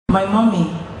My mommy,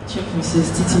 Chief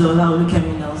Mrs. Titilola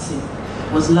Kemi Nelson,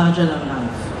 was larger than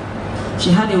life.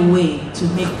 She had a way to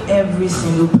make every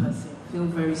single person feel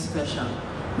very special,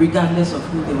 regardless of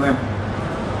who they were.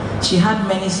 She had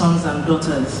many sons and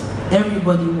daughters.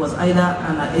 Everybody was either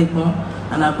an Egbon,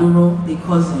 an Aburo, a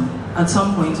cousin. At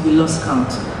some point, we lost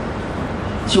count.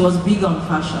 She was big on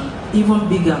fashion, even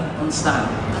bigger on style.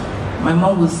 My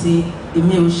mom would say,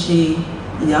 "Emi Oshe,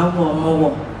 Iyawo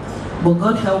Omowo." But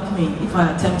God help me if I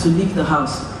attempt to leave the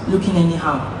house looking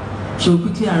anyhow. She would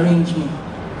quickly arrange me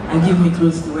and give me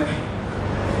clothes to wear.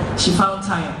 She found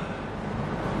time.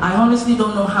 I honestly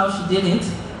don't know how she did it,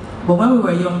 but when we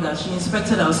were younger, she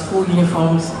inspected our school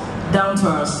uniforms down to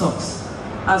our socks.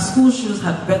 Our school shoes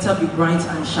had better be bright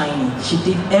and shiny. She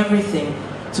did everything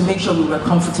to make sure we were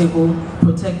comfortable,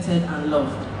 protected, and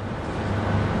loved.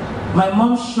 My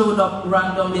mom showed up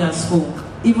randomly at school,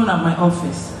 even at my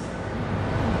office.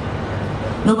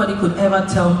 Nobody could ever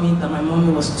tell me that my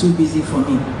mommy was too busy for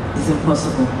me. It's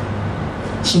impossible.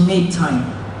 She made time.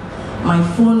 My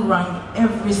phone rang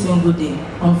every single day,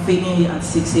 unfailingly at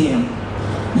 6 a.m.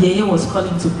 Yeye was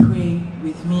calling to pray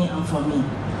with me and for me.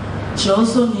 She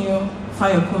also knew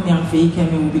Kemi and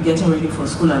Kemi would be getting ready for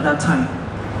school at that time,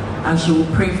 and she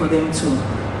would pray for them too.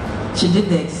 She did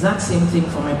the exact same thing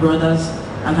for my brothers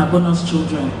and her bonus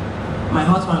children, my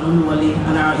husband Uluwale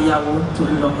and our Iyawo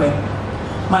Tolulope.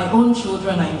 My own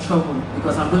children are in trouble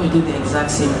because I'm going to do the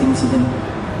exact same thing to them.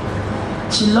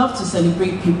 She loved to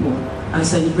celebrate people and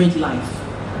celebrate life.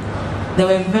 There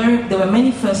were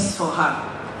many firsts for her.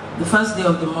 The first day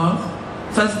of the month,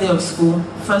 first day of school,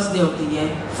 first day of the year,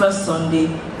 first Sunday,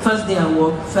 first day at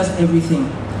work, first everything.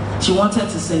 She wanted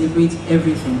to celebrate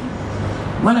everything.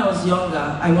 When I was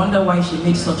younger, I wondered why she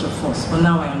made such a fuss, but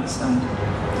now I understand.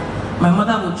 My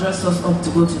mother would dress us up to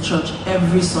go to church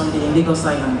every Sunday in Lagos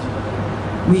Island.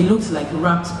 We looked like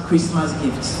wrapped Christmas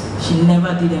gifts. She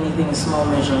never did anything in small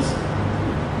measures.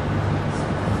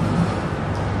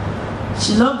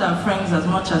 She loved our friends as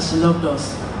much as she loved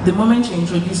us. The moment you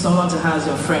introduce someone to her as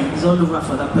your friend, it's all over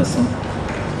for that person.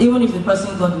 Even if the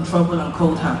person got in trouble and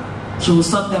called her, she would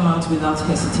sort them out without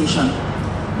hesitation,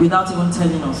 without even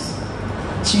telling us.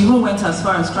 She even went as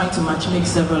far as trying to matchmake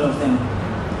several of them.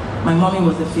 My mommy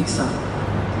was a fixer.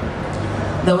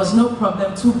 There was no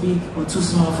problem too big or too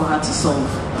small for her to solve.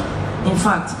 In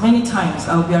fact, many times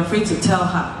I would be afraid to tell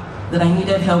her that I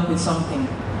needed help with something.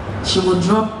 She would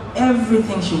drop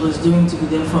everything she was doing to be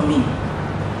there for me.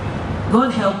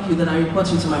 God help you that I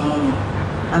report you to my mommy.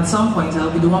 At some point,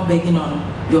 I'll be the one begging on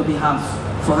your behalf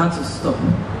for her to stop.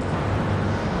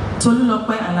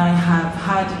 Tolulope and I have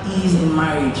had ease in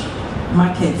marriage.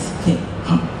 Markets, okay.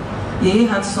 Yeye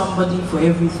had somebody for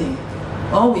everything.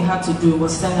 All we had to do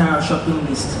was send her our shopping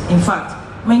list. In fact,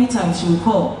 many times she would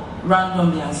call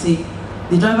randomly and say,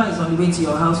 "The driver is on the way to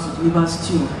your house to deliver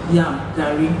stew, yam,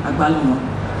 gari, agbalumo."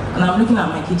 And I'm looking at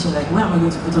my kitchen like, where am I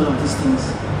going to put all of these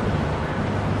things?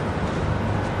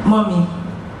 Mommy,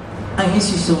 I miss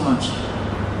you so much.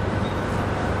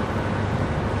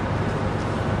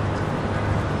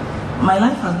 My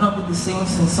life has not been the same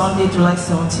since Sunday, July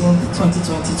 17th,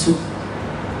 2022.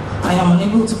 I am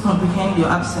unable to comprehend your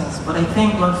absence, but I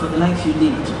thank God for the life you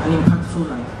lived, an impactful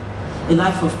life, a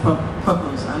life of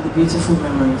purpose and the beautiful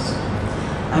memories.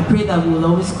 I pray that we will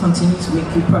always continue to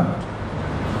make you proud.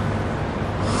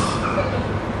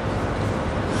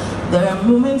 There are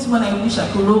moments when I wish I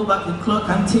could roll back the clock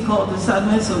and take all the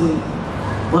sadness away,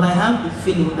 but I have the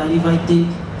feeling that if I did,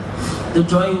 the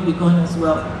joy will be gone as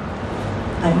well.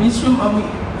 I miss you, Mommy,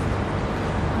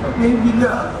 my baby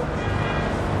girl.